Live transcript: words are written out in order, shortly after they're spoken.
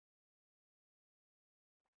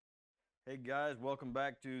Hey guys, welcome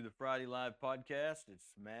back to the Friday Live podcast. It's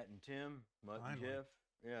Matt and Tim, Mutt and Finally. Jeff.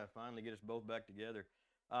 Yeah, finally get us both back together.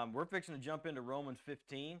 We're fixing to jump into Romans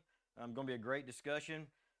 15. Going to be a great discussion.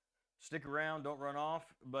 Stick around, don't run off.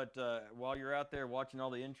 But while you're out there watching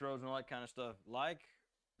all the intros and all that kind of stuff, like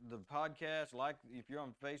the podcast, like if you're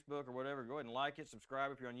on Facebook or whatever, go ahead and like it,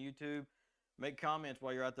 subscribe if you're on YouTube. Make comments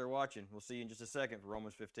while you're out there watching. We'll see you in just a second for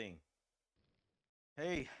Romans 15.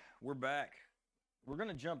 Hey, we're back. We're going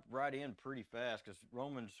to jump right in pretty fast because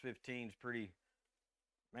Romans 15 is pretty,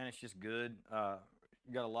 man, it's just good.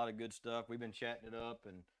 You got a lot of good stuff. We've been chatting it up,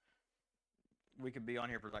 and we could be on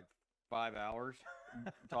here for like 5 hours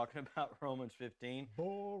talking about Romans 15.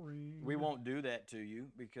 Boring. We won't do that to you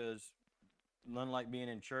because, unlike being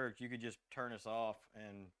in church, you could just turn us off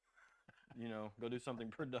and, go do something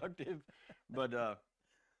productive. But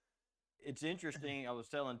it's interesting. I was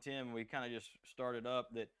telling Tim, we kind of just started up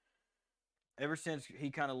that ever since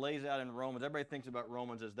he kind of lays out in Romans, everybody thinks about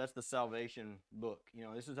Romans as that's the salvation book.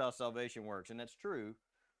 This is how salvation works, and that's true.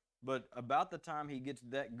 But about the time he gets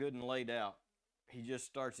that good and laid out, he just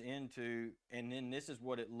starts into, and then this is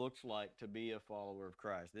what it looks like to be a follower of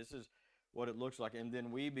Christ. This is what it looks like. And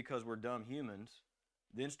then we, because we're dumb humans,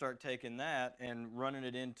 then start taking that and running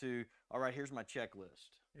it into, all right, here's my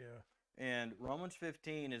checklist. Yeah. And Romans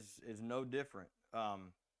 15 is no different.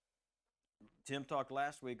 Tim talked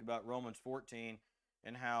last week about Romans 14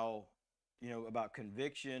 and how, about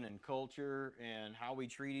conviction and culture and how we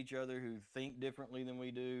treat each other who think differently than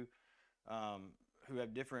we do, who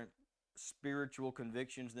have different spiritual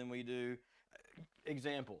convictions than we do.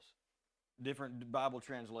 Examples, different Bible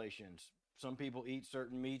translations. Some people eat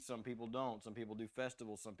certain meats, some people don't. Some people do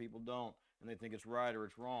festivals, some people don't, and they think it's right or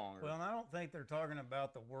it's wrong. Well, and I don't think they're talking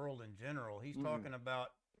about the world in general. He's talking about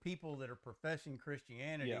people that are professing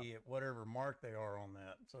Christianity at whatever mark they are on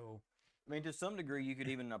that. So, I mean, to some degree, you could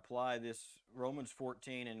even apply this Romans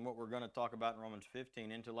 14 and what we're going to talk about in Romans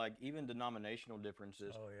 15 into like even denominational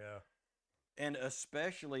differences. oh yeah, And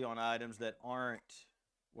especially on items that aren't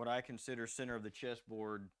what I consider center of the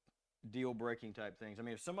chessboard, deal breaking type things. I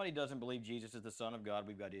mean, if somebody doesn't believe Jesus is the Son of God,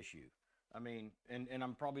 we've got issue. I mean, and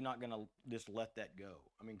I'm probably not going to just let that go.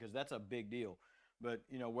 I mean, because that's a big deal. But,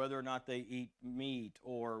 whether or not they eat meat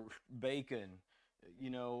or bacon,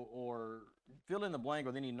 or fill in the blank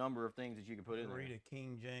with any number of things that you can put in there. read a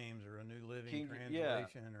King James or a New Living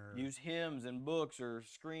Translation, or use hymns and books or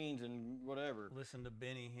screens and whatever. listen to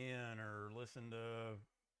Benny Hinn, or listen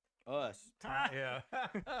to Us. yeah,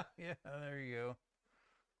 yeah. There you go.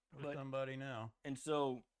 With somebody now. And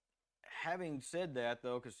so, having said that,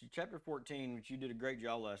 though, because chapter 14, which you did a great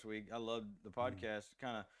job last week, I loved the podcast.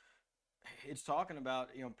 Kind of, it's talking about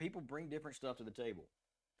people bring different stuff to the table,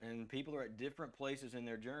 and people are at different places in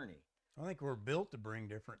their journey. I think we're built to bring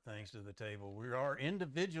different things to the table. We are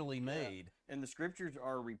individually made. And the scriptures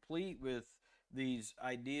are replete with these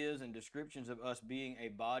ideas and descriptions of us being a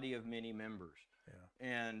body of many members. Yeah.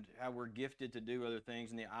 And how we're gifted to do other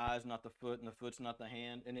things, and the eye's not the foot and the foot's not the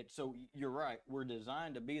hand. And so you're right, we're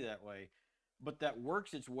designed to be that way. But that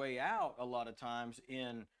works its way out a lot of times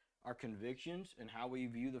in our convictions and how we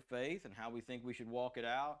view the faith and how we think we should walk it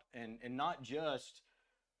out, and not just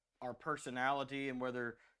our personality and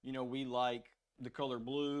whether we like the color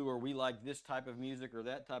blue or we like this type of music or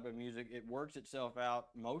that type of music. It works itself out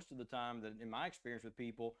most of the time, that in my experience with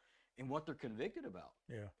people, in what they're convicted about.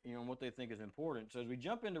 Yeah. And what they think is important. So as we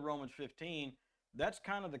jump into Romans 15, that's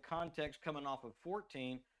kind of the context coming off of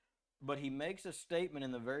 14, but he makes a statement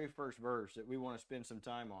in the very first verse that we want to spend some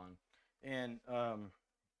time on. And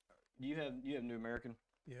you have New American?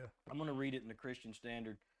 Yeah. I'm going to read it in the Christian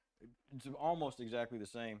Standard. It's almost exactly the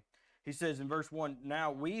same. He says in verse 1,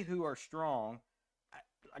 now we who are strong,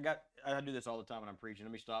 I do this all the time when I'm preaching.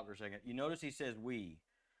 Let me stop for a second. You notice he says we.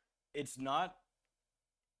 It's not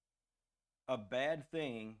a bad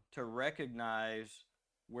thing to recognize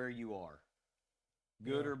where you are.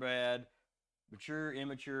 Good or bad, mature,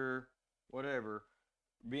 immature, whatever.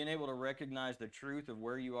 Being able to recognize the truth of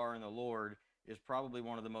where you are in the Lord is probably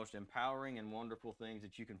one of the most empowering and wonderful things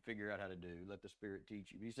that you can figure out how to do. Let the Spirit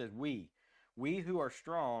teach you. He says, we who are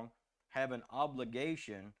strong have an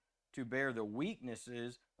obligation to bear the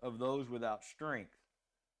weaknesses of those without strength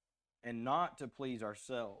and not to please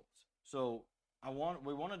ourselves. So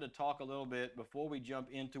we wanted to talk a little bit before we jump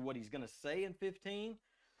into what he's going to say in 15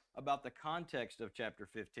 about the context of chapter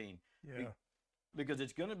 15. Yeah. Because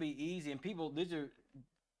it's going to be easy, and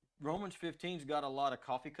Romans 15's got a lot of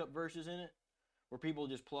coffee cup verses in it, where people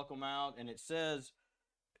just pluck them out, and it says,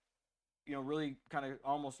 really kind of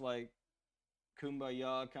almost like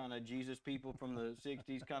kumbaya kind of Jesus people from the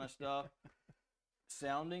 60s kind of stuff.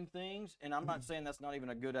 sounding things, and I'm not saying that's not even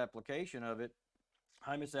a good application of it.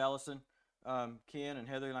 Hi, Miss Allison, Ken, and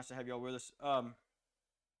Heather. Nice to have y'all with us.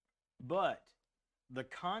 But the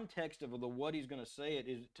context of the what he's going to say it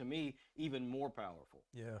is, to me, even more powerful.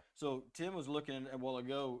 Yeah. So Tim was looking a while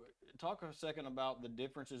ago. Talk a second about the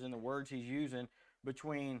differences in the words he's using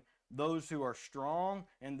between those who are strong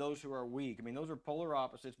and those who are weak. I mean, those are polar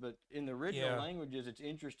opposites, but in the original languages, it's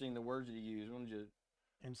interesting the words that he used.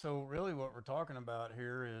 And so really what we're talking about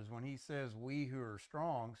here is when he says we who are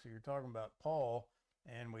strong, so you're talking about Paul,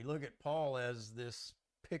 and we look at Paul as this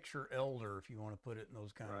picture elder, if you want to put it in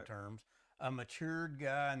those kind of terms, a matured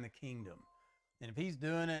guy in the kingdom. And if he's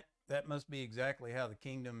doing it, that must be exactly how the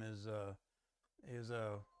kingdom is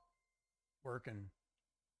working.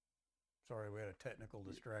 Sorry, we had a technical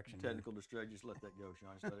distraction. Distraction. Just let that go,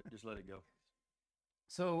 Sean. Just let it go.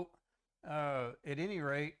 So, at any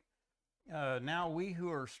rate, now we who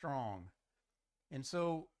are strong. And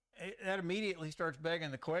so that immediately starts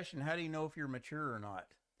begging the question, how do you know if you're mature or not?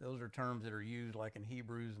 Those are terms that are used like in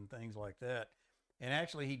Hebrews and things like that. And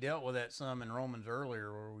actually, he dealt with that some in Romans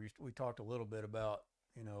earlier, where we talked a little bit about,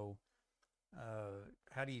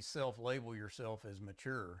 how do you self-label yourself as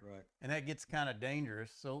mature? Right. And that gets kind of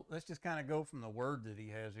dangerous. So let's just kind of go from the word that he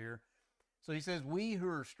has here. So he says, we who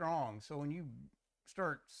are strong. So when you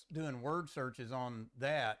start doing word searches on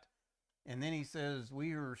that, and then he says,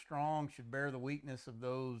 we who are strong should bear the weakness of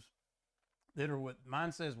those that are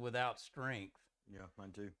mine says without strength. Yeah,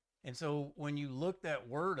 mine too. And so when you look that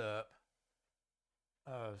word up,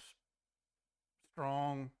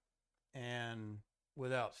 strong and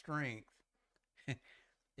without strength,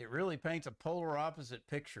 it really paints a polar opposite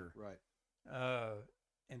picture. Right.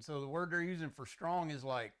 And so the word they're using for strong is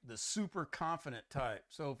like the super confident type.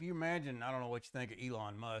 So if you imagine, I don't know what you think of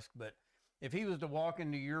Elon Musk, but if he was to walk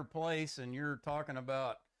into your place and you're talking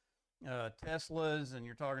about Teslas and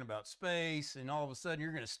you're talking about space, and all of a sudden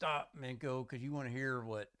you're going to stop and go because you want to hear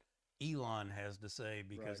what Elon has to say,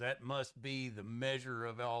 because that must be the measure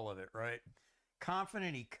of all of it, right?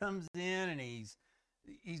 Confident, he comes in and he's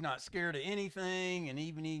not scared of anything, and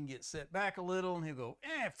even he can get set back a little and he'll go,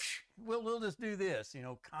 we'll just do this,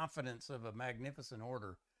 confidence of a magnificent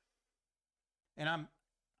order. And I'm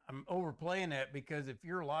overplaying that, because if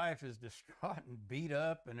your life is distraught and beat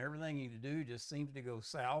up and everything you do just seems to go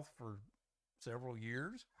south for several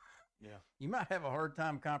years, you might have a hard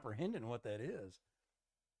time comprehending what that is,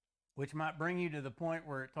 which might bring you to the point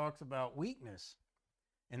where it talks about weakness.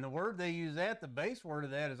 And the word they use the base word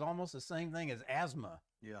of that is almost the same thing as asthma.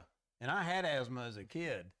 Yeah. And I had asthma as a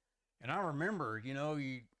kid. And I remember,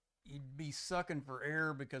 you'd be sucking for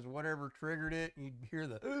air because whatever triggered it, and you'd hear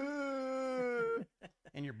the,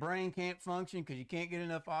 and your brain can't function because you can't get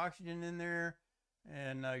enough oxygen in there.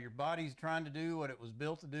 And your body's trying to do what it was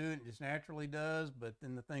built to do, and it just naturally does, but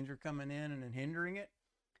then the things are coming in and hindering it.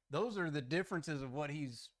 Those are the differences of what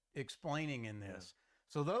he's explaining in this.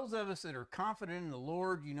 So those of us that are confident in the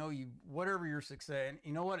Lord, whatever your success,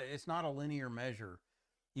 you know what? It's not a linear measure.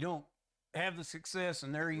 You don't have the success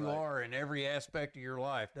and there you are in every aspect of your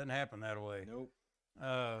life. Doesn't happen that way. Nope.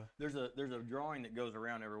 There's a drawing that goes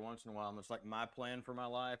around every once in a while, and it's like my plan for my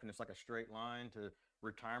life, and it's like a straight line to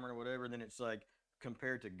retirement or whatever. Then it's like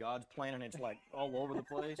compared to God's plan, and it's like all over the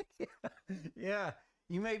place. Yeah.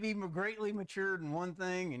 You may be greatly matured in one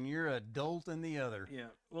thing and you're a dolt in the other. Yeah.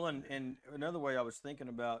 Well, and another way I was thinking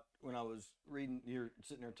about when I was reading, you're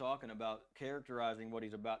sitting there talking about characterizing what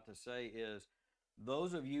he's about to say is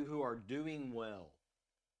those of you who are doing well.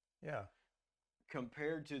 Yeah.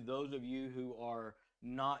 Compared to those of you who are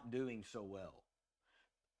not doing so well.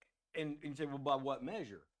 And you say, well, by what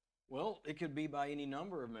measure? Well, it could be by any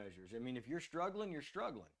number of measures. I mean, if you're struggling, you're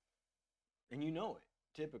struggling. And you know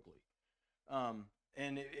it, typically.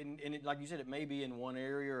 And it, like you said, it may be in one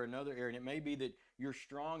area or another area. And it may be that you're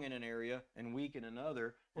strong in an area and weak in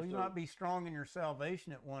another. Well, you might be strong in your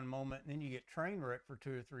salvation at one moment, and then you get train wrecked for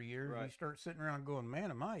 2 or 3 years, and you start sitting around going, man,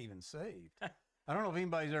 am I even saved? I don't know if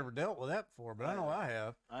anybody's ever dealt with that before, but I know I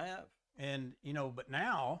have. I have. And, but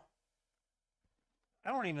now,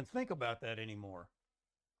 I don't even think about that anymore.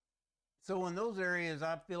 So in those areas,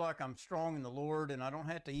 I feel like I'm strong in the Lord, and I don't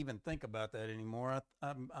have to even think about that anymore.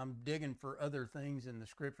 I'm digging for other things in the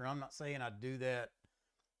Scripture. I'm not saying I do that.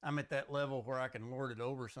 I'm at that level where I can lord it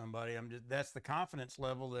over somebody. That's the confidence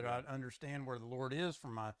level that I understand where the Lord is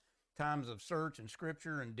from my times of search and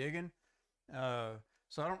Scripture and digging. So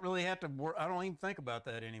I don't really have to. I don't even think about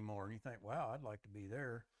that anymore. And you think, wow, I'd like to be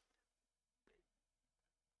there.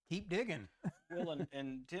 Keep digging. Well,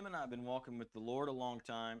 and Tim and I have been walking with the Lord a long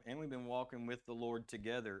time, and we've been walking with the Lord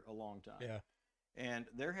together a long time. Yeah. And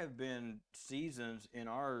there have been seasons in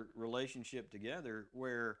our relationship together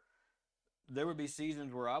where there would be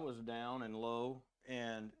seasons where I was down and low,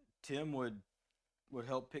 and Tim would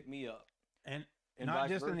help pick me up, And and not vice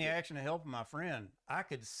just in the versa. action of helping my friend. I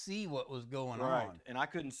could see what was going Right. on. And I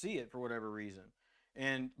couldn't see it for whatever reason.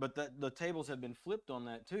 But the tables have been flipped on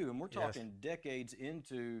that too. And we're Yes. talking decades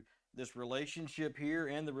into this relationship here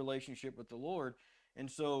and the relationship with the Lord. And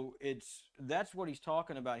so that's what he's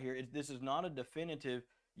talking about here. This is not a definitive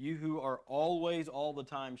you who are always all the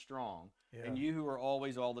time strong and Yeah. you who are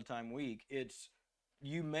always all the time weak. It's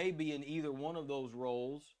you may be in either one of those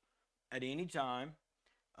roles at any time.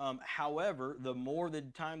 However, the more the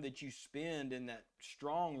time that you spend in that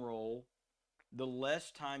strong role, the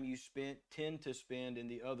less time you tend to spend in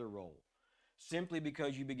the other role. Simply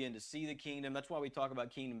because you begin to see the kingdom. That's why we talk about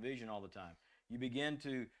kingdom vision all the time. You begin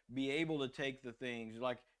to be able to take the things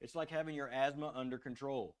like it's like having your asthma under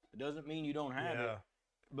control. It doesn't mean you don't have it,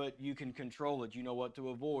 but you can control it. You know what to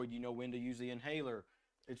avoid. You know when to use the inhaler,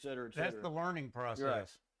 et cetera, et cetera. That's the learning process.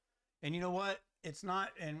 Right. And you know what? It's not,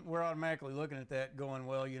 and we're automatically looking at that going,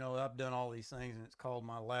 well, you know, I've done all these things and it's caused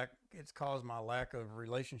my lack of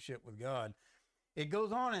relationship with God. It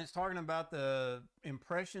goes on and it's talking about the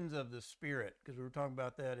impressions of the Spirit, because we were talking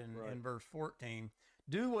about that in verse 14.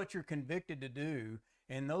 Do what you're convicted to do.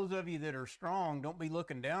 And those of you that are strong, don't be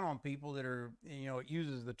looking down on people that are, you know, it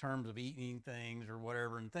uses the terms of eating things or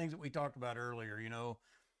whatever, and things that we talked about earlier, you know,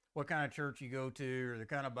 what kind of church you go to, or the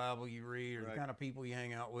kind of Bible you read, or the kind of people you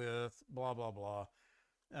hang out with, blah, blah, blah.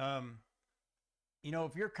 You know,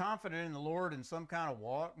 if you're confident in the Lord in some kind of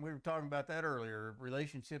walk, and we were talking about that earlier,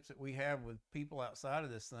 relationships that we have with people outside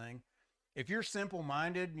of this thing, if you're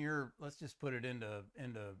simple-minded and let's just put it into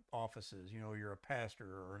offices, you know, you're a pastor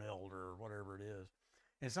or an elder or whatever it is,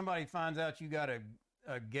 and somebody finds out you got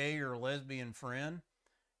a gay or lesbian friend,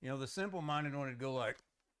 you know, the simple-minded one would go like,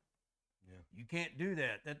 you can't do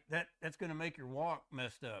that. That's going to make your walk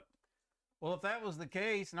messed up. Well, if that was the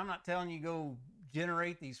case, and I'm not telling you go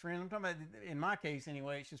generate these friends, I'm talking about, in my case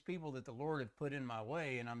anyway, it's just people that the Lord has put in my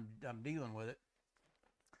way, and I'm dealing with it.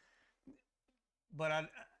 But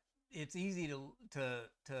it's easy to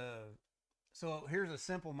so here's a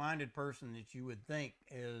simple-minded person that you would think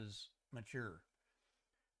is mature.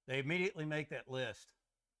 They immediately make that list,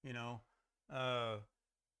 you know.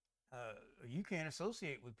 You can't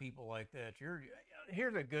associate with people like that.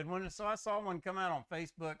 Here's a good one. So I saw one come out on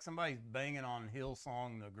Facebook. Somebody's banging on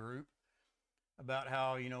Hillsong, the group, about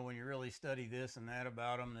how, you know, when you really study this and that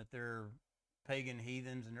about them, that they're pagan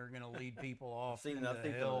heathens and they're going to lead people off into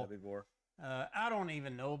hell. That before. I don't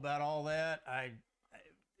even know about all that.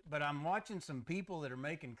 But I'm watching some people that are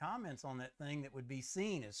making comments on that thing that would be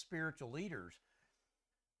seen as spiritual leaders,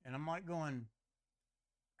 and I'm like going,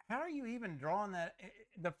 how are you even drawing that?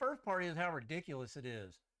 The first part is how ridiculous it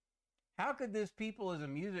is. How could this people as a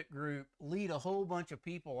music group lead a whole bunch of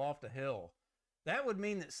people off to hell? That would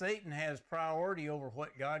mean that Satan has priority over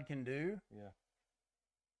what God can do. Yeah.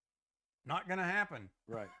 Not going to happen.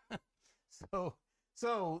 Right.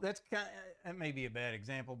 So that's kind of, that may be a bad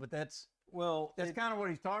example, but that's kind of what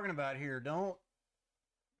he's talking about here. Don't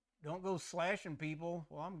go slashing people.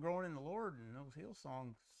 Well, I'm growing in the Lord, and those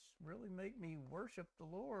Hillsongs really make me worship the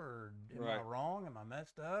Lord. Am I wrong? Am I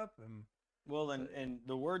messed up? And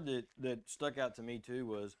the word that stuck out to me too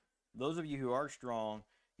was, those of you who are strong,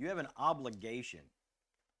 you have an obligation.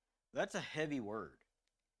 That's a heavy word.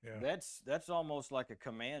 Yeah. That's almost like a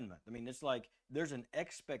commandment. I mean, it's like there's an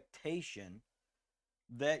expectation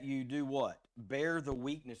that you do what? Bear the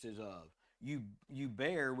weaknesses of. You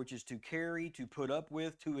bear, which is to carry, to put up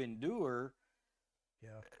with, to endure. Yeah.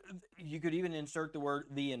 You could even insert the word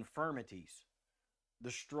the infirmities, the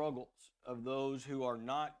struggles of those who are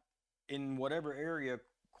not in whatever area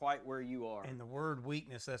quite where you are. And the word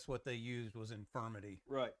weakness, that's what they used, was infirmity.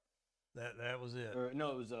 Right. That was it. No,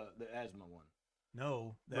 it was the asthma one.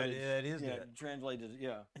 No, that is it. Translated,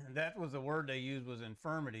 yeah. And that was the word they used, was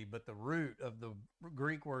infirmity, but the root of the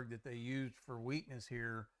Greek word that they used for weakness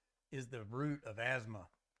here is the root of asthma.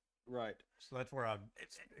 Right. So that's where I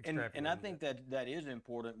extrapolated. And I think that is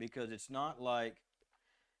important, because it's not like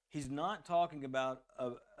he's not talking about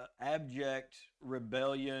a abject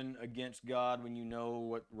rebellion against God when you know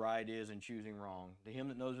what right is and choosing wrong. To him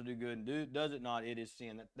that knows to do good and does it not, it is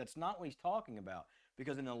sin. That's not what he's talking about.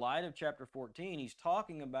 Because in the light of chapter 14, he's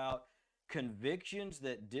talking about convictions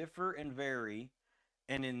that differ and vary.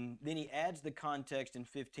 And then he adds the context in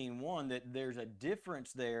 15:1 that there's a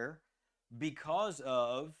difference there because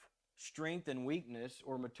of strength and weakness,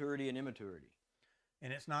 or maturity and immaturity.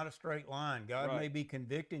 And it's not a straight line. God Right. may be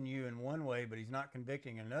convicting you in one way, but he's not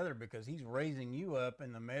convicting another, because he's raising you up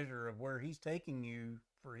in the measure of where he's taking you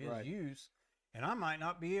for his Right. use. And I might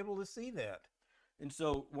not be able to see that. And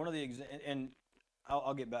so one of the and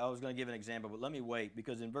I'll get back. I was going to give an example, but let me wait,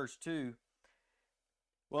 because in verse 2,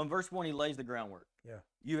 well, in verse 1, he lays the groundwork. Yeah.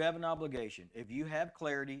 You have an obligation. If you have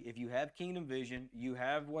clarity, if you have kingdom vision, you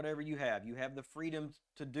have whatever you have the freedom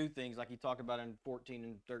to do things like he talked about in 14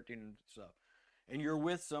 and 13 and stuff. And you're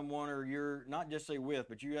with someone, or you're not just say with,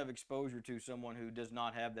 but you have exposure to someone who does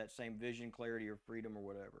not have that same vision, clarity, or freedom, or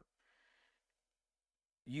whatever.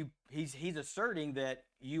 He's asserting that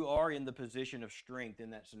you are in the position of strength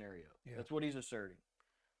in that scenario. Yeah. That's what he's asserting.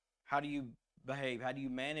 How do you behave? How do you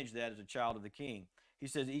manage that as a child of the King? He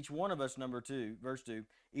says, each one of us, verse 2,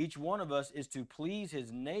 each one of us is to please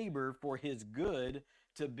his neighbor for his good,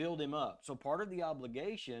 to build him up. So part of the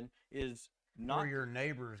obligation is not For your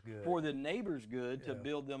neighbor's good. for the neighbor's good, to Yeah.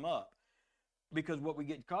 build them up. Because what we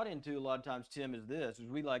get caught into a lot of times, Tim, is this, is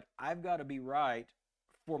we like, I've got to be right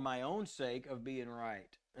for my own sake of being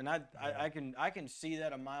right. And I can see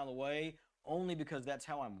that a mile away, only because that's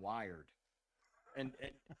how I'm wired. And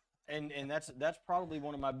that's probably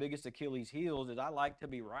one of my biggest Achilles heels, is I like to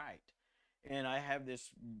be right. And I have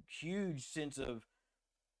this huge sense of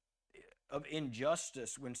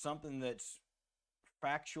injustice when something that's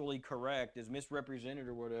factually correct is misrepresented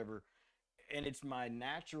or whatever. And it's my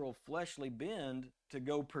natural fleshly bend to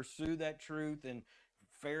go pursue that truth and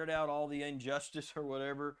ferret out all the injustice or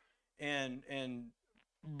whatever.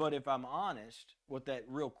 But if I'm honest, what that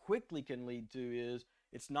real quickly can lead to is,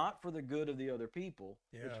 it's not for the good of the other people.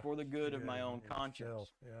 It's for the good of my own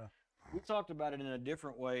conscience. Yeah. We talked about it in a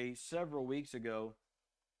different way several weeks ago,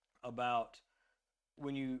 about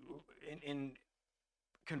when you, in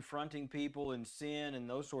confronting people in sin and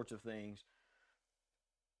those sorts of things,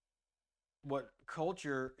 what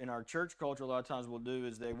culture, in our church culture, a lot of times will do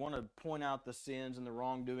is they want to point out the sins and the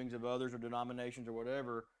wrongdoings of others or denominations or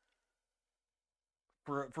whatever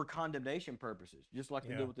for condemnation purposes, just like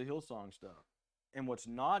they do with the Hillsong stuff. And what's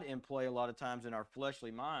not in play a lot of times in our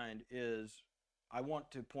fleshly mind is, I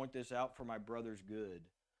want to point this out for my brother's good.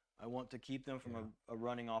 I want to keep them from a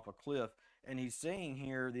running off a cliff. And he's saying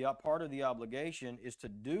here, the part of the obligation is to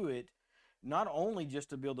do it not only just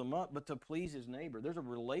to build them up, but to please his neighbor. There's a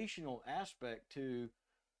relational aspect to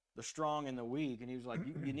the strong and the weak. And he was like,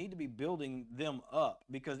 you need to be building them up,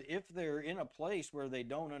 because if they're in a place where they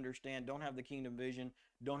don't understand, don't have the kingdom vision,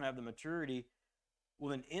 don't have the maturity, well,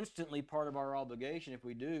 then instantly part of our obligation, if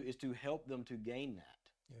we do, is to help them to gain that.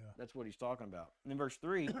 Yeah. That's what he's talking about. And in verse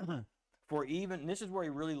 3, for even, and this is where he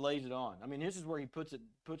really lays it on. I mean, this is where he puts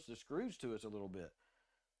the screws to us a little bit.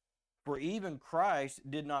 For even Christ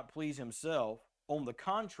did not please himself. On the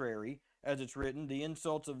contrary, as it's written, the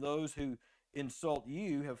insults of those who insult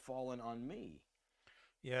you have fallen on me.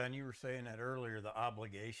 Yeah, and you were saying that earlier, the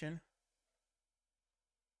obligation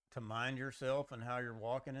to mind yourself and how you're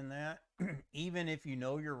walking in that, even if you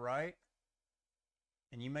know you're right,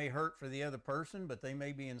 and you may hurt for the other person, but they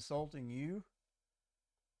may be insulting you.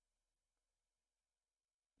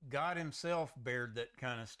 God himself bared that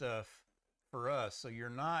kind of stuff for us. So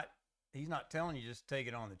he's not telling you just take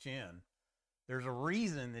it on the chin. There's a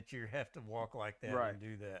reason that you have to walk like that and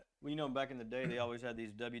do that. Well, you know, back in the day, they always had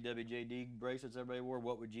these WWJD bracelets everybody wore.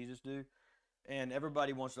 What would Jesus do? And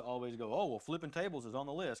everybody wants to always go, oh, well, flipping tables is on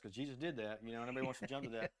the list because Jesus did that, you know, and everybody wants to jump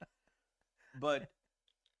to that. But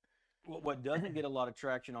what doesn't get a lot of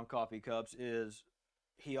traction on coffee cups is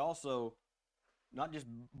he also not just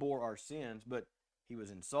bore our sins, but he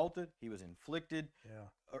was insulted, he was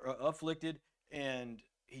afflicted, and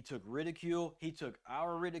he took ridicule. He took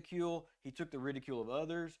our ridicule. He took the ridicule of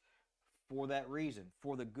others for that reason,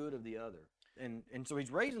 for the good of the other. And so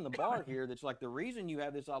he's raising the bar here. That's like, the reason you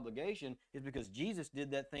have this obligation is because Jesus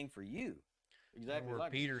did that thing for you. Exactly. Where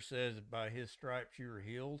like Peter says, by his stripes you were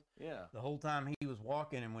healed. Yeah. The whole time he was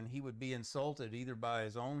walking, and when he would be insulted either by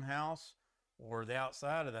his own house or the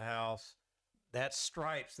outside of the house, that's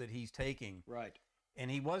stripes that he's taking. Right.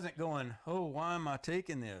 And he wasn't going, oh, why am I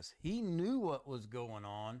taking this? He knew what was going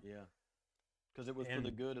on. Yeah. Because it was for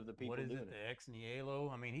the good of the people. What is it? The ex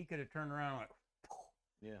nihilo? I mean, he could have turned around like,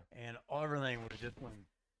 yeah, and everything would have just went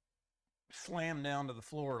slammed down to the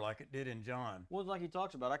floor like it did in John. Well, it's like he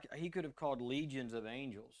talks about, he could have called legions of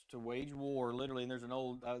angels to wage war, literally. And there's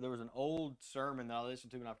there was an old sermon that I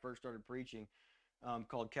listened to when I first started preaching,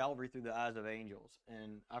 called Calvary Through the Eyes of Angels.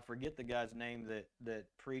 And I forget the guy's name that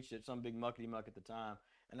preached it, some big muckety-muck at the time.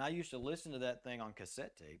 And I used to listen to that thing on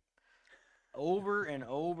cassette tape over and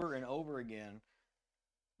over and over again.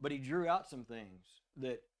 But he drew out some things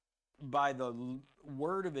that by the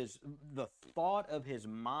word of the thought of his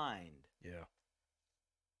mind, Yeah.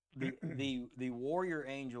 the warrior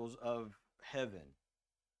angels of heaven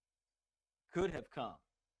could have come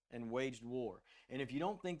and waged war. And if you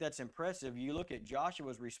don't think that's impressive, you look at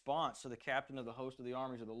Joshua's response to the captain of the host of the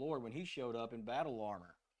armies of the Lord when he showed up in battle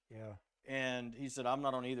armor. Yeah. And he said, I'm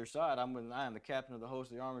not on either side. I am the captain of the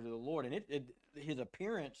host of the armies of the Lord. And his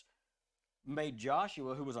appearance made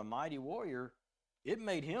Joshua, who was a mighty warrior, it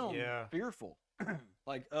made him fearful.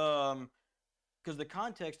 Like, because the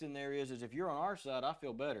context in there is if you're on our side, I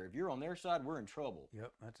feel better. If you're on their side, we're in trouble.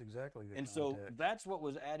 Yep, that's exactly the context. So that's what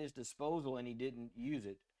was at his disposal, and he didn't use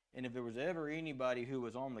it. And if there was ever anybody who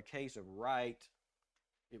was on the case of right,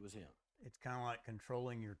 it was him. It's kind of like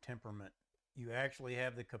controlling your temperament. You actually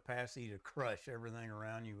have the capacity to crush everything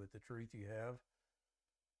around you with the truth you have,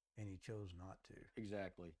 and he chose not to.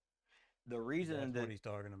 Exactly. The reason that's what he's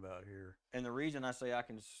talking about here. And the reason I say I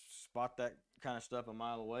can spot that kind of stuff a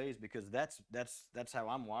mile away is because that's how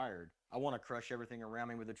I'm wired. I want to crush everything around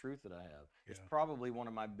me with the truth that I have. Yeah. It's probably one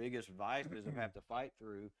of my biggest vices I have to fight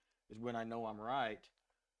through is when I know I'm right,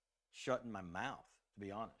 shutting my mouth, to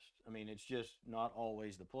be honest. I mean, it's just not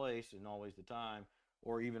always the place and always the time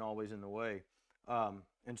or even always in the way.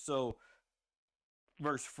 And so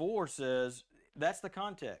verse 4 says, that's the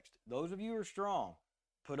context. Those of you who are strong,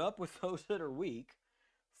 put up with those that are weak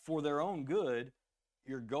for their own good.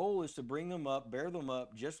 Your goal is to bring them up, bear them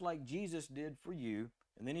up, just like Jesus did for you.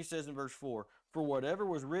 And then he says in verse 4, for whatever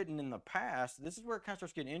was written in the past, this is where it kind of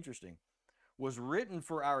starts getting interesting, was written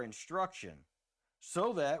for our instruction,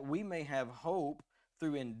 so that we may have hope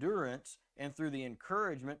through endurance and through the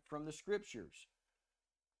encouragement from the Scriptures.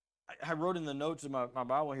 I wrote in the notes of my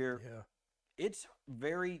Bible here, it's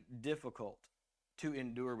very difficult to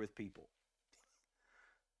endure with people.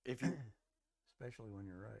 If you, especially when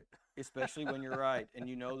you're right. Especially when you're right and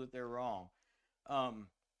you know that they're wrong.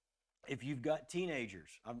 If you've got teenagers,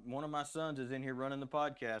 one of my sons is in here running the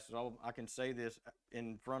podcast, so I can say this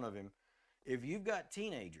in front of him. If you've got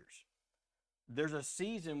teenagers, there's a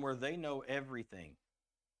season where they know everything.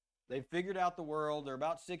 They've figured out the world. They're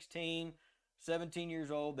about 16, 17 years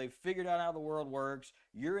old. They've figured out how the world works.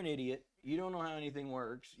 You're an idiot. You don't know how anything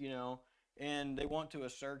works, and they want to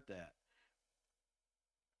assert that.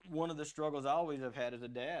 One of the struggles I always have had as a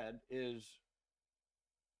dad is,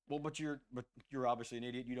 well, but you're obviously an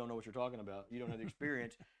idiot. You don't know what you're talking about. You don't have the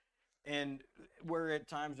experience. And where at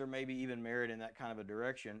times there may be even merit in that kind of a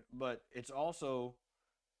direction, but it's also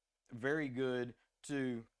very good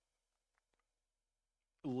to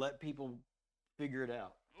let people figure it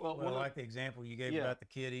out. Well, I like the example you gave about the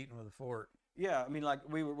kid eating with a fork. Yeah, I mean, like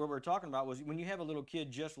what we were talking about was when you have a little kid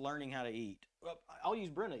just learning how to eat. Well, I'll use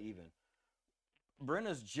Brenna even.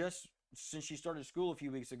 Brenna's just, since she started school a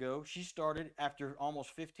few weeks ago, she started after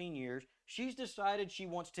almost 15 years. She's decided she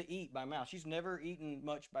wants to eat by mouth. She's never eaten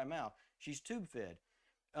much by mouth. She's tube fed.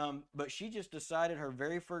 But she just decided her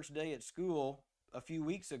very first day at school a few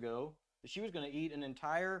weeks ago that she was going to eat an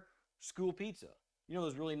entire school pizza. You know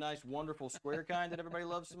those really nice, wonderful square kind that everybody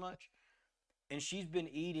loves so much? And she's been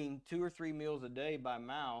eating 2 or 3 meals a day by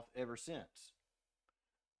mouth ever since.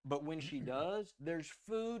 But when she does, there's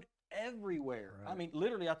food everywhere. Right. I mean,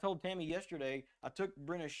 literally, I told Tammy yesterday, I took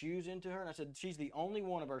Brenna's shoes into her, and I said, she's the only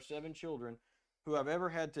one of our 7 children who I've ever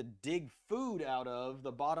had to dig food out of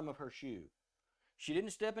the bottom of her shoe. She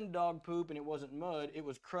didn't step in dog poop, and it wasn't mud. It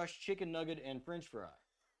was crushed chicken nugget and French fry.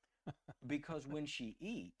 Because when she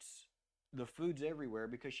eats, the food's everywhere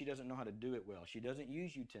because she doesn't know how to do it well. She doesn't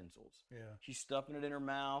use utensils. Yeah. She's stuffing it in her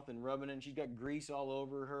mouth and rubbing it, and she's got grease all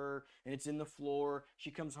over her, and it's in the floor. She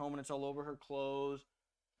comes home, and it's all over her clothes.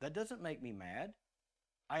 That doesn't make me mad.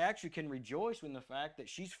 I actually can rejoice in the fact that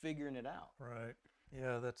she's figuring it out. Right.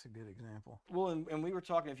 Yeah, that's a good example. Well, and we were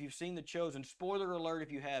talking, if you've seen The Chosen, spoiler alert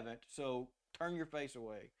if you haven't, so turn your face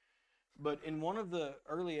away. But in one of the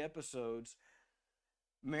early episodes,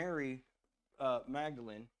 Mary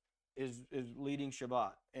Magdalene is leading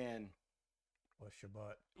Shabbat. And what's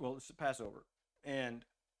Shabbat? Well, it's Passover. And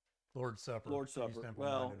Lord's Supper.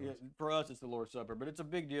 Well, for us, it's the Lord's Supper, but it's a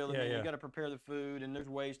big deal. I mean, you got to prepare the food, and there's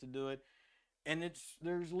ways to do it, and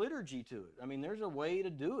there's liturgy to it. I mean, there's a way to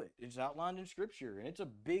do it. It's outlined in Scripture, and it's a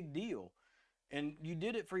big deal. And you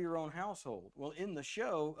did it for your own household. Well, in the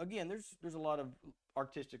show, again, there's a lot of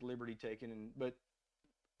artistic liberty taken, but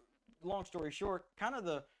long story short, kind of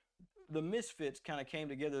the misfits kind of came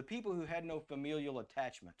together. The people who had no familial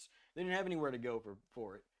attachments, they didn't have anywhere to go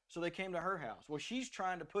for it. So they came to her house. Well, she's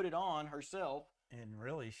trying to put it on herself. And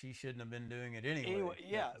really, she shouldn't have been doing it anyway.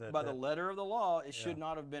 By the letter of the law, it should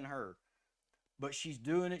not have been her. but she's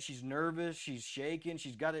doing it. She's nervous. She's shaking.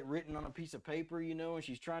 She's got it written on a piece of paper, and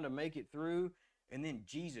she's trying to make it through. And then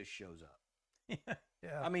Jesus shows up.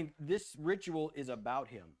 Yeah. I mean, this ritual is about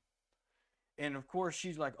him. And of course,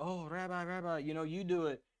 she's like, oh, Rabbi, you do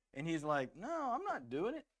it. And he's like, no, I'm not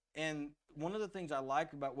doing it. And one of the things I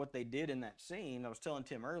like about what they did in that scene, I was telling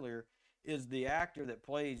Tim earlier, is the actor that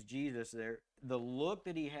plays Jesus there, the look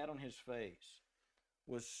that he had on his face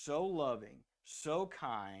was so loving, so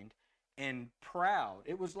kind, and proud.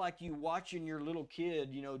 It was like you watching your little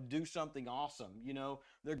kid, do something awesome.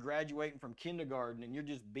 They're graduating from kindergarten and you're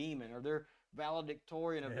just beaming, or they're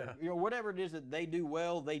valedictorian of whatever it is that they do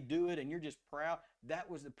well, they do it, and you're just proud. That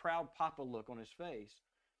was the proud papa look on his face.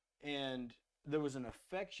 And there was an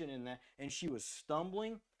affection in that, and she was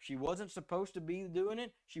stumbling. She wasn't supposed to be doing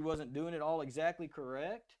it. She wasn't doing it all exactly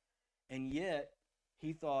correct. And yet,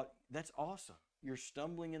 he thought, that's awesome. You're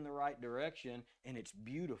stumbling in the right direction, and it's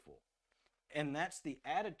beautiful. And that's the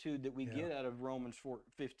attitude that we get out of Romans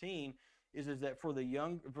 4:15, is that for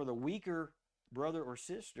the weaker brother or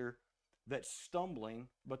sister that's stumbling,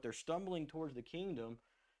 but they're stumbling towards the kingdom,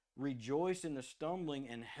 rejoice in the stumbling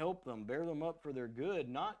and help them, bear them up for their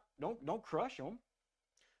good. Don't crush them.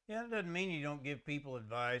 Yeah, it doesn't mean you don't give people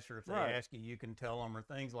advice, or if they ask you, you can tell them, or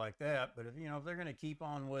things like that. But if they're going to keep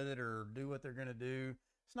on with it or do what they're going to do,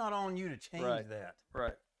 it's not on you to change that.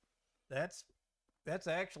 Right. That's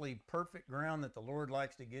actually perfect ground that the Lord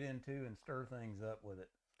likes to get into and stir things up with it.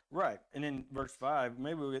 Right. And in verse 5,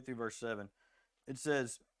 maybe we'll get through verse 7. It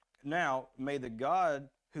says, now may the God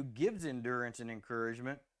who gives endurance and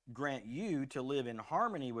encouragement grant you to live in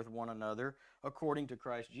harmony with one another according to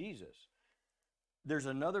Christ Jesus. There's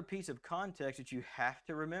another piece of context that you have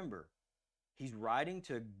to remember. He's writing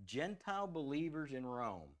to Gentile believers in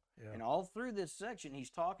Rome. Yeah. And all through this section,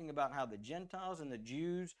 he's talking about how the Gentiles and the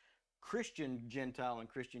Jews, Gentile and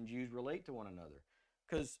Christian Jews, relate to one another.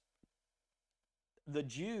 Because the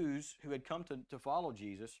Jews who had come to follow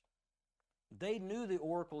Jesus, they knew the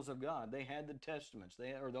oracles of God. They had the Testaments,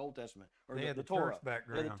 or the Old Testament, or they had the Torah. Church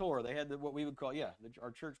background. They had the Torah. They had what we would call,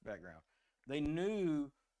 our church background. They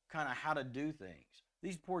knew kind of how to do things.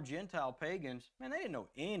 These poor Gentile pagans, man, they didn't know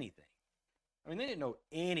anything. They didn't know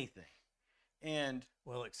anything. And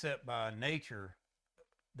well, except by nature,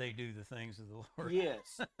 they do the things of the Lord.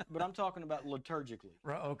 Yes, but I'm talking about liturgically.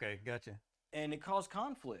 Right. Okay, gotcha. And it caused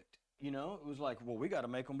conflict. It was like, well, we got to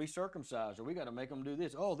make them be circumcised, or we got to make them do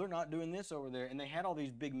this. Oh, they're not doing this over there. And they had all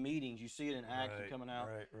these big meetings. You see it in Acts coming out.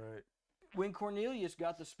 Right. When Cornelius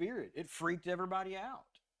got the Spirit, it freaked everybody out,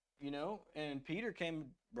 And Peter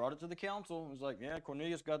brought it to the council. It was like, yeah,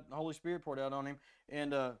 Cornelius got the Holy Spirit poured out on him.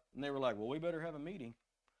 And they were like, well, we better have a meeting,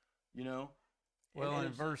 Well,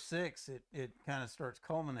 in verse 6, it kind of starts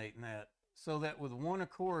culminating that. So that with one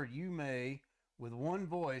accord you may, with one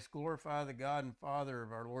voice, glorify the God and Father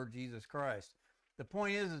of our Lord Jesus Christ. The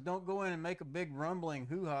point is don't go in and make a big rumbling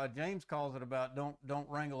hoo-ha. James calls it about don't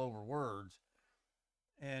wrangle over words.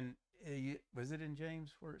 And was it in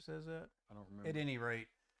James where it says that? I don't remember. At any rate,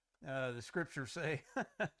 the scriptures say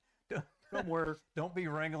don't be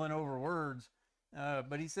wrangling over words.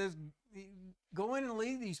 But he says, go in and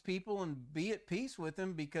lead these people and be at peace with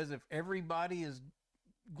them, because if everybody is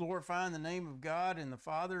glorifying the name of God and the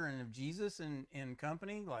Father and of Jesus in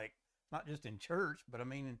company, like not just in church, but I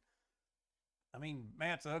mean,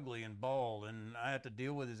 Matt's ugly and bald, and I have to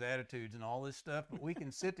deal with his attitudes and all this stuff, but we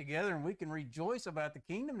can sit together and we can rejoice about the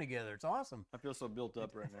kingdom together. It's awesome. I feel so built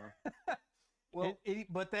up right now. Well,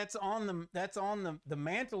 but that's on the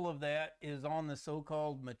mantle of that is on the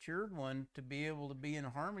so-called matured one, to be able to be in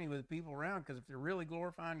harmony with the people around. Because if they're really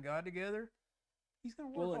glorifying God together, he's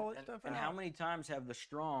going to work all that stuff out. And how many times have the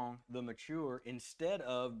strong, the mature, instead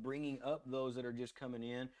of bringing up those that are just coming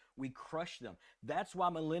in, we crush them? That's why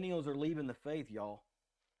millennials are leaving the faith, y'all.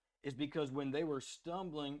 Is because when they were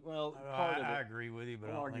stumbling, I agree with you, but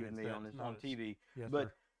don't argue with me on this on TV. Yes,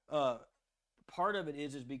 but part of it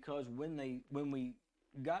is because when we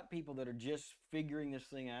got people that are just figuring this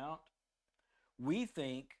thing out, we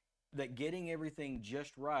think that getting everything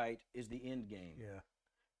just right is the end game. Yeah.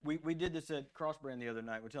 We did this at Crossbrand the other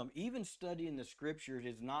night. We tell them even studying the scriptures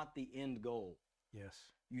is not the end goal. Yes.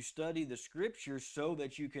 You study the scriptures so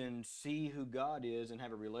that you can see who God is and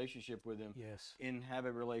have a relationship with him. Yes. And have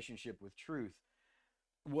a relationship with truth.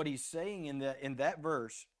 What he's saying in that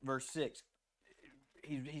verse 6,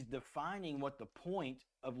 he's defining what the point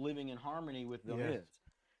of living in harmony with them is.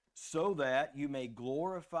 So that you may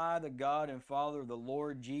glorify the God and Father of the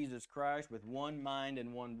Lord Jesus Christ with one mind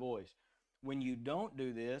and one voice. When you don't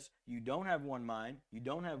do this, you don't have one mind, you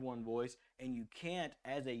don't have one voice, and you can't,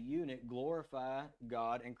 as a unit, glorify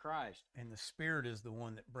God and Christ. And the Spirit is the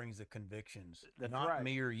one that brings the convictions, That's not right.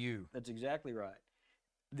 me or you. That's exactly right.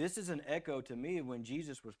 This is an echo to me of when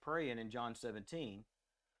Jesus was praying in John 17.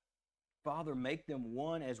 Father, make them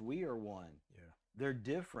one as we are one. Yeah. They're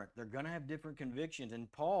different. They're going to have different convictions.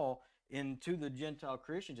 And Paul, to the Gentile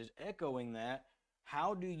Christians, is echoing that.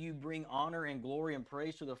 How do you bring honor and glory and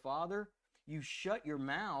praise to the Father? You shut your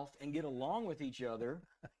mouth and get along with each other,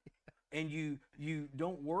 and you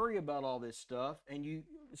don't worry about all this stuff, and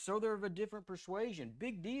so they're of a different persuasion.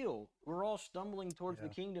 Big deal. We're all stumbling towards the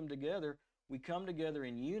kingdom together. We come together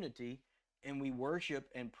in unity, and we worship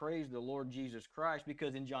and praise the Lord Jesus Christ,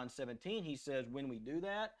 because in John 17 he says when we do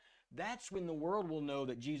that, that's when the world will know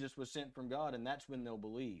that Jesus was sent from God, and that's when they'll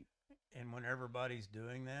believe. And when everybody's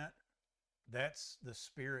doing that, that's the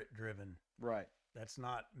Spirit-driven. Right. That's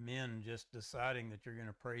not men just deciding that you're going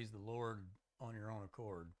to praise the Lord on your own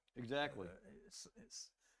accord. Exactly.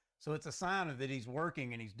 So it's a sign of that he's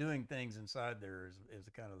working and he's doing things inside there is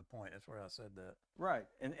kind of the point. That's where I said that. Right.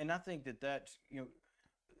 And I think that's,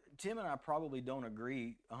 Tim and I probably don't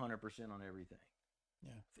agree 100% on everything.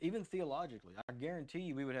 Yeah. Even theologically. I guarantee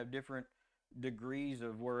you we would have different degrees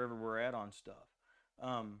of wherever we're at on stuff.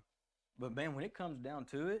 But man, when it comes down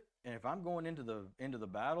to it, and if I'm going into the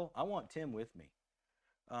battle, I want Tim with me,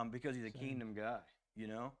 because he's a kingdom guy,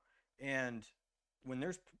 And when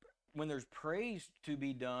there's praise to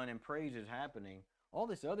be done and praise is happening, all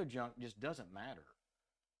this other junk just doesn't matter,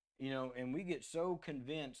 And we get so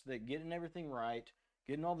convinced that getting everything right,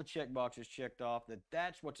 getting all the check boxes checked off,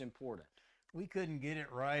 that's what's important. We couldn't get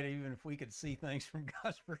it right even if we could see things from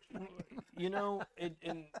God's perspective. And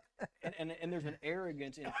there's an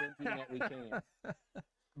arrogance in thinking that we can.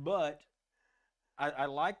 But I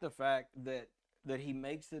like the fact that he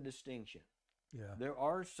makes the distinction. Yeah. There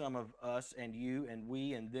are some of us and you and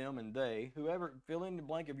we and them and they, whoever, fill in the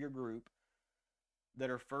blank of your group, that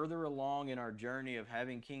are further along in our journey of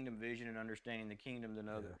having kingdom vision and understanding the kingdom than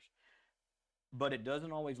others. But it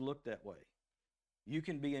doesn't always look that way. You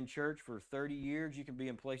can be in church for 30 years, you can be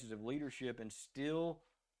in places of leadership and still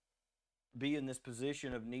be in this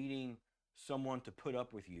position of needing someone to put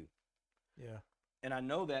up with you. Yeah. And I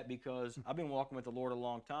know that because I've been walking with the Lord a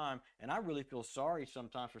long time, and I really feel sorry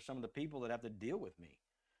sometimes for some of the people that have to deal with me,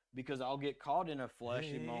 because I'll get caught in a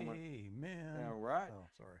fleshy moment. Amen. Yeah, right. Oh,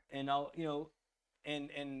 sorry. And I'll,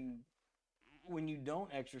 and when you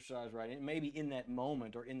don't exercise right, and maybe in that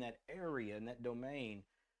moment or in that area, in that domain,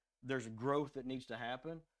 there's growth that needs to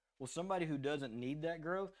happen. Well, somebody who doesn't need that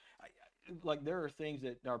growth, like there are things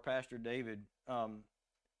that our pastor David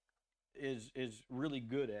is really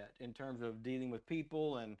good at in terms of dealing with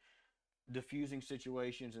people and diffusing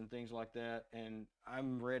situations and things like that. And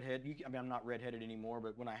I'm redheaded. I'm not redheaded anymore,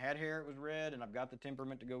 but when I had hair, it was red, and I've got the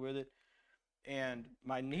temperament to go with it. And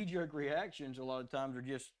my knee-jerk reactions a lot of times are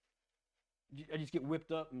I just get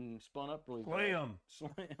whipped up and spun up really fast.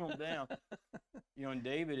 Slam them down. And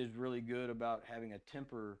David is really good about having a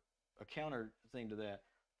counter thing to that.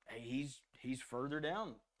 Hey, he's further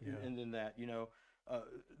down than that,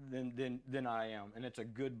 than I am, and it's a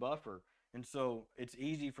good buffer. And so it's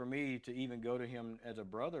easy for me to even go to him as a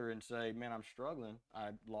brother and say, man, I'm struggling.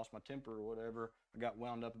 I lost my temper or whatever. I got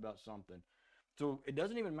wound up about something. So it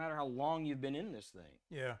doesn't even matter how long you've been in this thing.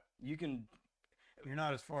 Yeah. You're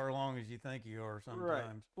not as far along as you think you are sometimes. Right.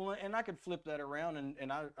 Well, and I could flip that around,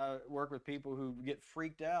 and I work with people who get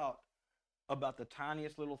freaked out about the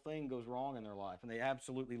tiniest little thing goes wrong in their life, and they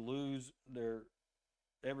absolutely lose their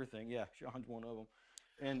everything. Yeah, Sean's one of them.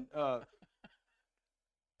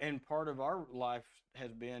 And part of our life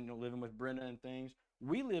has been living with Brenda and things.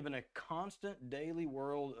 We live in a constant daily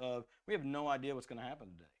world of, we have no idea what's going to happen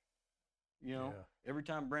today. Every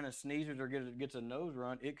time Brenda sneezes or gets a nose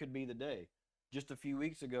run, it could be the day. Just a few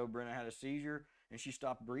weeks ago, Brenda had a seizure and she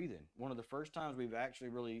stopped breathing. One of the first times we've actually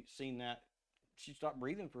really seen that. She stopped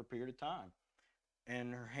breathing for a period of time,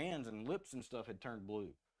 and her hands and lips and stuff had turned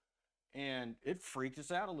blue. And it freaked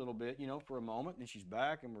us out a little bit, for a moment, and she's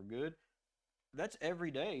back and we're good. That's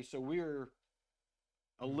every day. So we're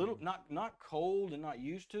a little, not cold and not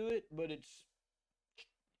used to it, but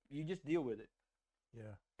you just deal with it.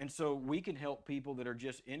 Yeah. And so we can help people that are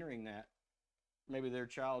just entering that. Maybe their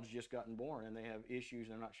child's just gotten born and they have issues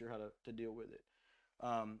and they're not sure how to deal with it.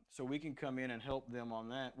 So we can come in and help them on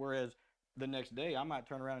that. Whereas the next day I might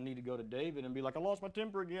turn around and need to go to David and be like, I lost my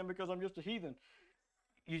temper again because I'm just a heathen.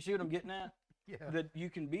 You see what I'm getting at? Yeah. That you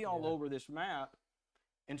can be all over this map.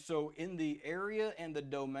 And so in the area and the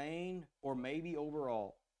domain, or maybe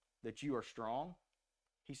overall, that you are strong,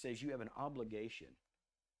 he says you have an obligation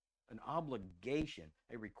an obligation,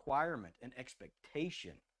 a requirement, an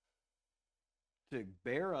expectation to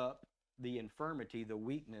bear up the infirmity, the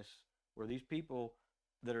weakness, where these people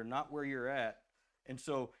that are not where you're at. And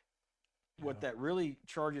so what that really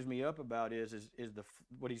charges me up about is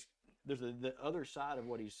what he's, there's the other side of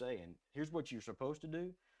what he's saying. Here's what you're supposed to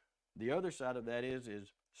do. The other side of that is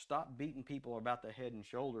stop beating people about the head and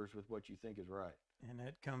shoulders with what you think is right. And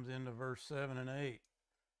that comes into verse 7 and 8.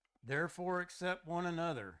 Therefore accept one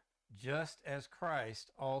another, just as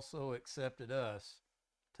Christ also accepted us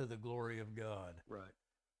to the glory of God. Right.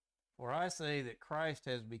 For I say that Christ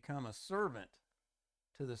has become a servant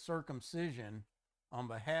to the circumcision on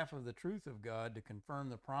behalf of the truth of God to confirm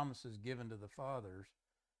the promises given to the fathers,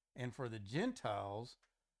 and for the Gentiles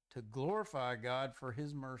to glorify God for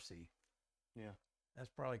his mercy. Yeah. That's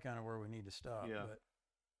probably kind of where we need to stop. Yeah.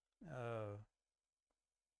 But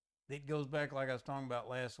it goes back like I was talking about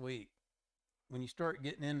last week. When you start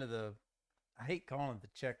getting into I hate calling it the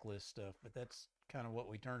checklist stuff, but that's kind of what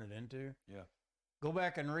we turn it into. Yeah. Go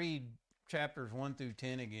back and read chapters 1 through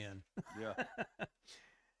 10 again. Yeah.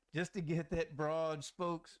 Just to get that broad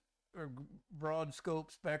scope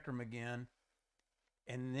spectrum again.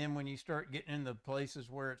 And then when you start getting into places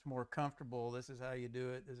where it's more comfortable, this is how you do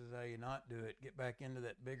it, this is how you not do it, get back into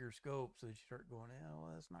that bigger scope so that you start going, well,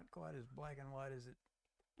 that's not quite as black and white as it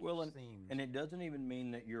seems. And it doesn't even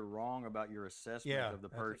mean that you're wrong about your assessment of the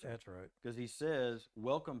person. That's right. Because he says,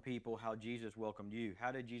 welcome people how Jesus welcomed you.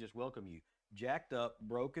 How did Jesus welcome you? Jacked up,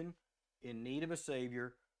 broken, in need of a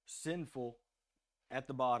Savior, sinful, at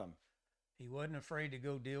the bottom. He wasn't afraid to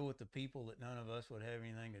go deal with the people that none of us would have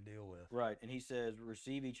anything to deal with. Right. And he says,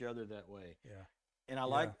 receive each other that way. Yeah. And I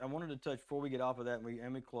wanted to touch, before we get off of that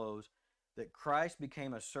and we close, that Christ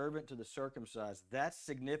became a servant to the circumcised. That's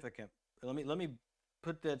significant. Let me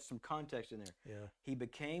put that some context in there. Yeah. He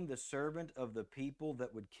became the servant of the people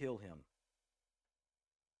that would kill him.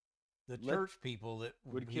 The church people that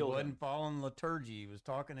would he kill him. wasn't following liturgy. He was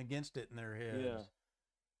talking against it in their heads. Yeah.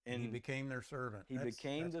 And he became their servant. He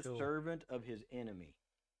became the servant of his enemy.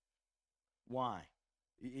 Why?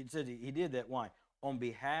 It says he did that. Why? On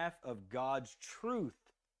behalf of God's truth.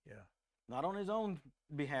 Yeah. Not on his own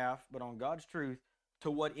behalf, but on God's truth. To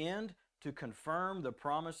what end? To confirm the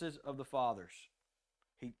promises of the fathers.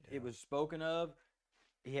 It was spoken of.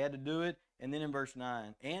 He had to do it. And then in verse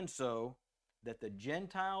 9, and so that the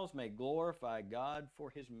Gentiles may glorify God for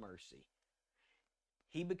his mercy.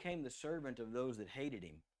 He became the servant of those that hated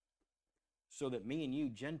him, so that me and you,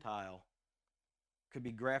 Gentile, could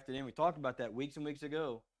be grafted in. We talked about that weeks and weeks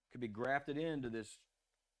ago. Could be grafted into this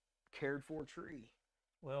cared for tree.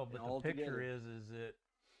 Well, but the picture is that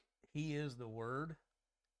he is the Word,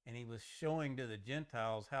 and he was showing to the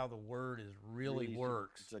Gentiles how the Word really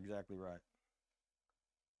works. That's exactly right.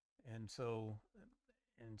 And so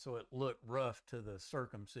it looked rough to the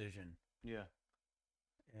circumcision. Yeah.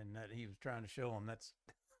 And that he was trying to show them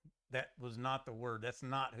that was not the Word. That's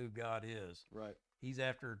not who God is. Right. He's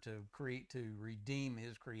after to redeem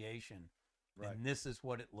his creation. Right. And this is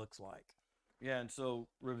what it looks like. Yeah, and so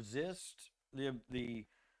resist the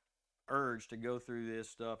urge to go through this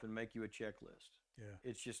stuff and make you a checklist. Yeah.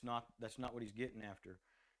 It's just that's not what he's getting after.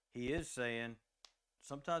 He is saying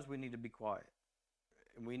sometimes we need to be quiet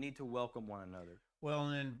and we need to welcome one another. Well,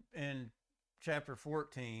 and in chapter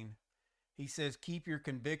 14, he says, keep your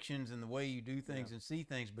convictions and the way you do things and see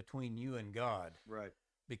things between you and God. Right.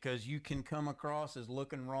 Because you can come across as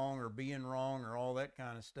looking wrong or being wrong or all that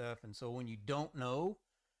kind of stuff. And so when you don't know,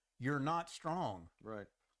 you're not strong. Right.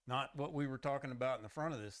 Not what we were talking about in the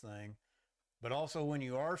front of this thing. But also when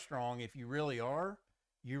you are strong, if you really are,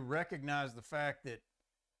 you recognize the fact that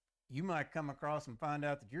you might come across and find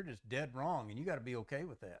out that you're just dead wrong, and you got to be okay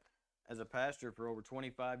with that. As a pastor for over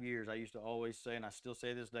 25 years, I used to always say, and I still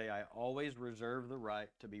say this day, I always reserve the right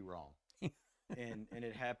to be wrong. and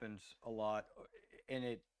it happens a lot, and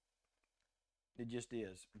it just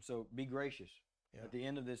is. And so be gracious. Yeah. At the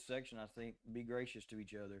end of this section, I think, be gracious to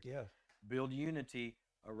each other. Yeah. Build unity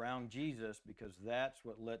around Jesus, because that's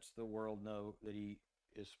what lets the world know that he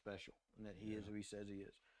is special and that he is who he says he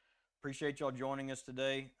is. Appreciate y'all joining us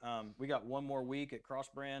today. We got one more week at Cross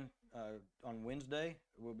Brand on Wednesday.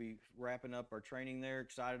 We'll be wrapping up our training there.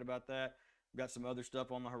 Excited about that. We've got some other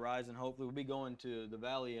stuff on the horizon. Hopefully we'll be going to the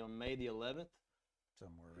Valley on May the 11th.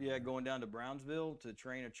 Somewhere. Yeah, going down to Brownsville to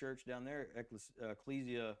train a church down there,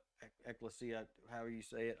 Ecclesia, however you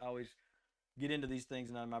say it. I always get into these things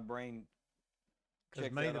and my brain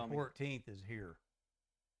checks May out the on me. 14th is here.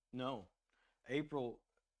 No. April,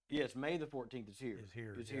 yes, May the 14th is here.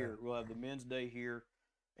 Is here. We'll have the men's day here,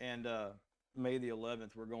 and May the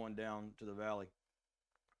 11th we're going down to the Valley.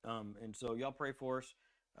 And so y'all pray for us.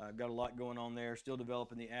 Got a lot going on there. Still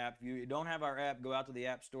developing the app. If you don't have our app, go out to the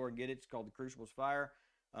App Store and get it. It's called the Crucibles Fire.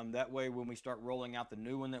 That way, when we start rolling out the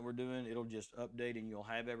new one that we're doing, it'll just update and you'll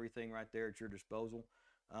have everything right there at your disposal.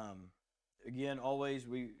 Again, always,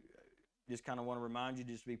 we just kind of want to remind you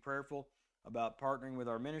just to be prayerful about partnering with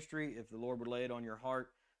our ministry. If the Lord would lay it on your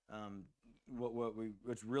heart,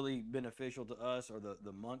 what's really beneficial to us are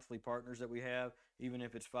the monthly partners that we have, even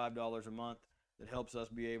if it's $5 a month. That helps us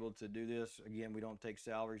be able to do this. Again, we don't take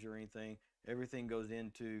salaries or anything. Everything goes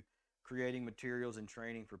into creating materials and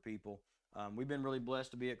training for people. We've been really blessed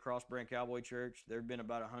to be at Cross Brand Cowboy Church. There have been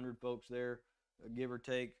about 100 folks there, give or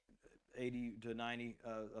take 80 to 90,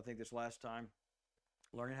 I think this last time,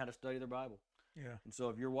 learning how to study their Bible. Yeah. And so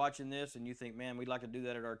if you're watching this and you think, man, we'd like to do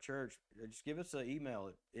that at our church, just give us an email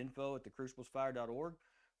at info@thecruciblesfire.org.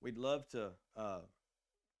 We'd love to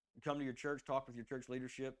come to your church, talk with your church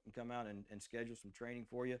leadership, and come out and schedule some training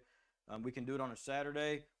for you. We can do it on a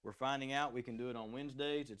Saturday. We're finding out we can do it on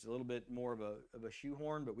Wednesdays. It's a little bit more of a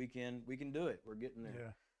shoehorn, but we can do it. We're getting there.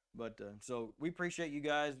 Yeah. But so we appreciate you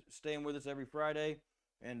guys staying with us every Friday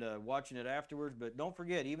and watching it afterwards. But don't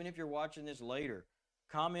forget, even if you're watching this later,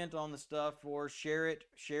 comment on the stuff for us, share it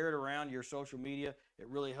around your social media. It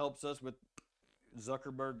really helps us with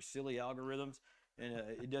Zuckerberg's silly algorithms. And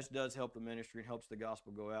it just does help the ministry and helps the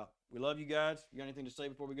gospel go out. We love you guys. You got anything to say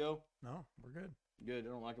before we go? No, we're good. Good. I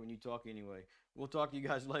don't like it when you talk anyway. We'll talk to you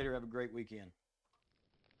guys later. Have a great weekend.